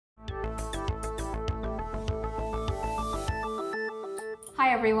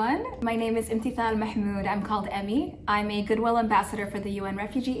Hi everyone, my name is Emi Mahmoud. I'm called Emi. I'm a Goodwill Ambassador for the UN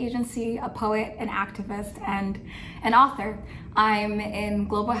Refugee Agency, a poet, an activist, and an author. I'm in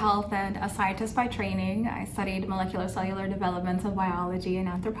global health and a scientist by training. I studied molecular cellular developmental biology and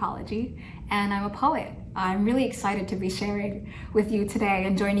anthropology, and I'm a poet. I'm really excited to be sharing with you today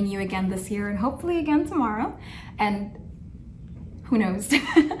and joining you again this year and hopefully again tomorrow. And who knows?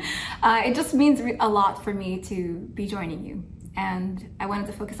 It just means a lot for me to be joining you. And I wanted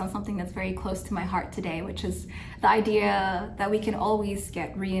to focus on something that's very close to my heart today, which is the idea that we can always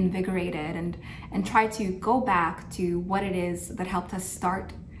get reinvigorated and try to go back to what it is that helped us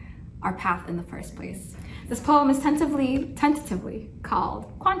start our path in the first place. This poem is tentatively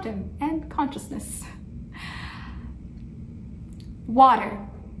called Quantum and Consciousness. Water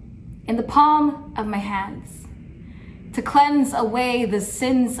in the palm of my hands, to cleanse away the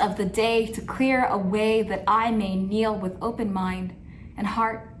sins of the day, to clear a way that I may kneel with open mind and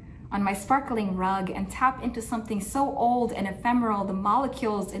heart on my sparkling rug and tap into something so old and ephemeral the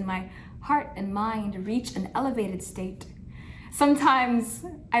molecules in my heart and mind reach an elevated state. Sometimes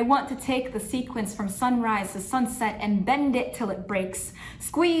I want to take the sequence from sunrise to sunset and bend it till it breaks,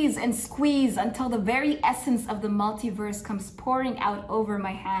 squeeze and squeeze until the very essence of the multiverse comes pouring out over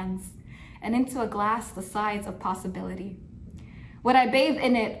my hands and into a glass the size of possibility. Would I bathe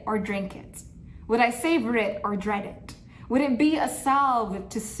in it or drink it? Would I savor it or dread it? Would it be a salve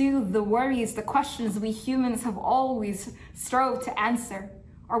to soothe the worries, the questions we humans have always strove to answer?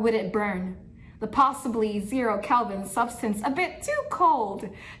 Or would it burn, the possibly 0 Kelvin substance a bit too cold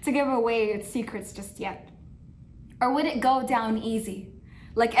to give away its secrets just yet? Or would it go down easy,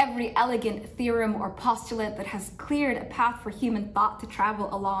 like every elegant theorem or postulate that has cleared a path for human thought to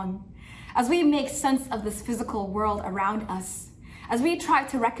travel along? As we make sense of this physical world around us, as we try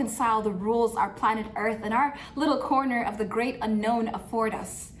to reconcile the rules our planet Earth and our little corner of the great unknown afford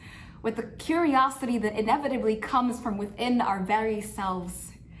us, with the curiosity that inevitably comes from within our very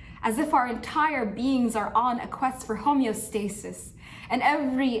selves, as if our entire beings are on a quest for homeostasis, and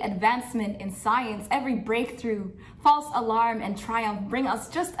every advancement in science, every breakthrough, false alarm and triumph bring us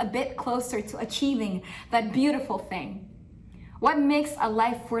just a bit closer to achieving that beautiful thing. What makes a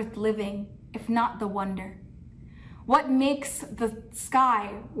life worth living, if not the wonder? What makes the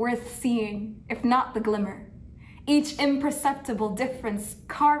sky worth seeing, if not the glimmer? Each imperceptible difference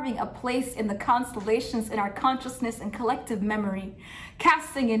carving a place in the constellations in our consciousness and collective memory,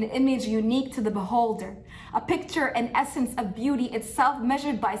 casting an image unique to the beholder, a picture and essence of beauty itself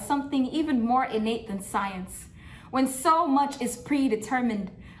measured by something even more innate than science. When so much is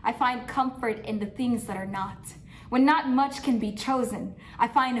predetermined, I find comfort in the things that are not. When not much can be chosen, I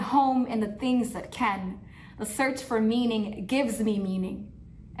find home in the things that can. The search for meaning gives me meaning,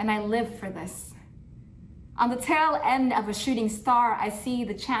 and I live for this. On the tail end of a shooting star, I see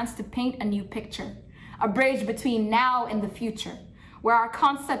the chance to paint a new picture, a bridge between now and the future, where our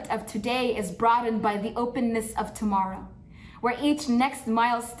concept of today is broadened by the openness of tomorrow, where each next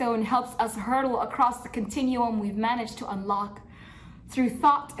milestone helps us hurdle across the continuum we've managed to unlock. Through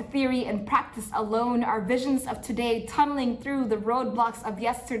thought, theory, and practice alone, our visions of today tunneling through the roadblocks of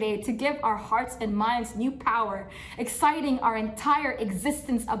yesterday to give our hearts and minds new power, exciting our entire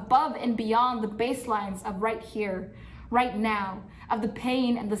existence above and beyond the baselines of right here, right now, of the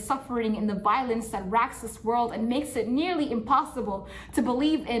pain and the suffering and the violence that racks this world and makes it nearly impossible to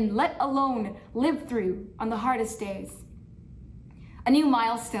believe in, let alone live through on the hardest days. A new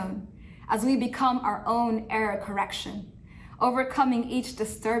milestone as we become our own error correction, overcoming each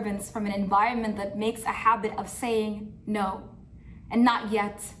disturbance from an environment that makes a habit of saying no, and not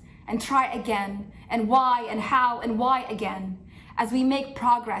yet, and try again, and why, and how, and why again, as we make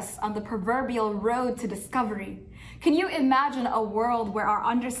progress on the proverbial road to discovery. Can you imagine a world where our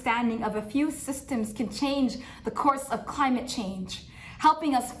understanding of a few systems can change the course of climate change,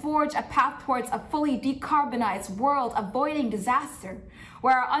 helping us forge a path towards a fully decarbonized world, avoiding disaster,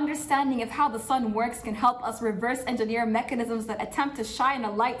 where our understanding of how the sun works can help us reverse engineer mechanisms that attempt to shine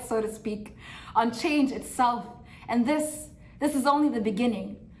a light, so to speak, on change itself. And this is only the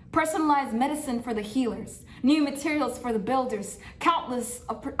beginning. Personalized medicine for the healers, new materials for the builders, countless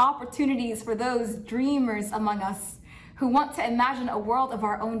opportunities for those dreamers among us who want to imagine a world of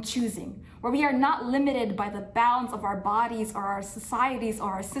our own choosing, where we are not limited by the bounds of our bodies or our societies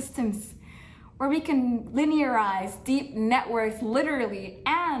or our systems, where we can linearize deep networks literally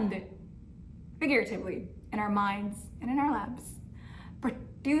and figuratively in our minds and in our labs,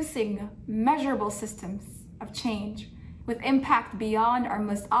 producing measurable systems of change with impact beyond our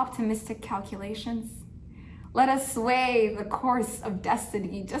most optimistic calculations. Let us sway the course of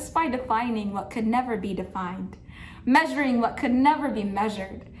destiny just by defining what could never be defined, measuring what could never be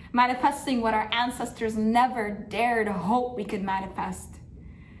measured, manifesting what our ancestors never dared hope we could manifest.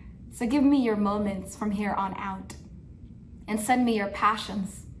 So give me your moments from here on out, and send me your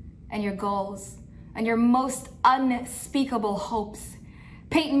passions and your goals and your most unspeakable hopes.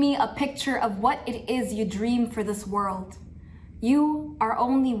 Paint me a picture of what it is you dream for this world. You are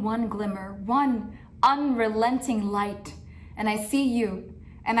only one glimmer, one unrelenting light, and I see you,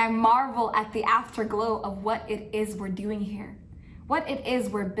 and I marvel at the afterglow of what it is we're doing here, what it is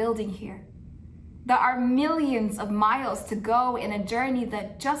we're building here. There are millions of miles to go in a journey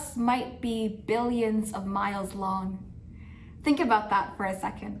that just might be billions of miles long. Think about that for a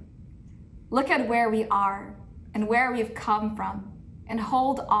second. Look at where we are and where we've come from, and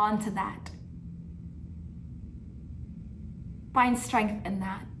hold on to that. Find strength in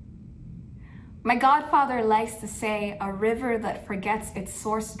that. My godfather likes to say, a river that forgets its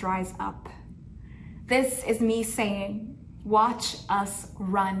source dries up. This is me saying, watch us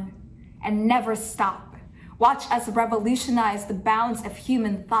run and never stop. Watch us revolutionize the bounds of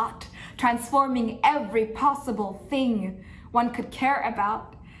human thought, transforming every possible thing one could care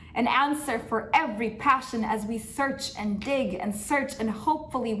about, an answer for every passion as we search and dig and search and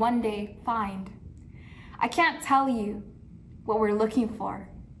hopefully one day find. I can't tell you what we're looking for,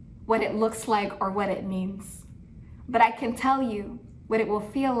 what it looks like, or what it means, but I can tell you what it will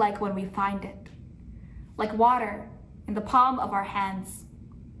feel like when we find it. Like water in the palm of our hands.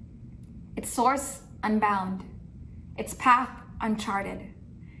 Its source unbound, its path uncharted,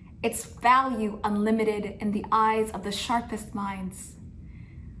 its value unlimited in the eyes of the sharpest minds.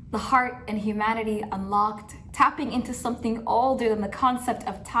 The heart and humanity unlocked, tapping into something older than the concept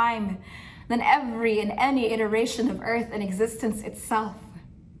of time, than every and any iteration of earth and existence itself.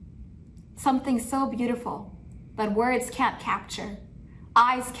 Something so beautiful that words can't capture,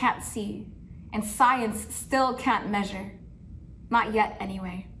 eyes can't see, and science still can't measure. Not yet,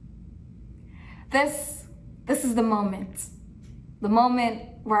 anyway. This is the moment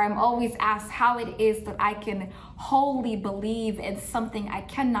where I'm always asked how it is that I can wholly believe in something I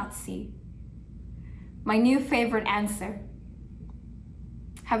cannot see. My new favorite answer.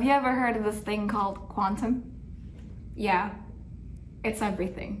 Have you ever heard of this thing called quantum? Yeah, it's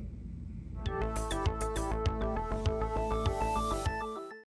everything.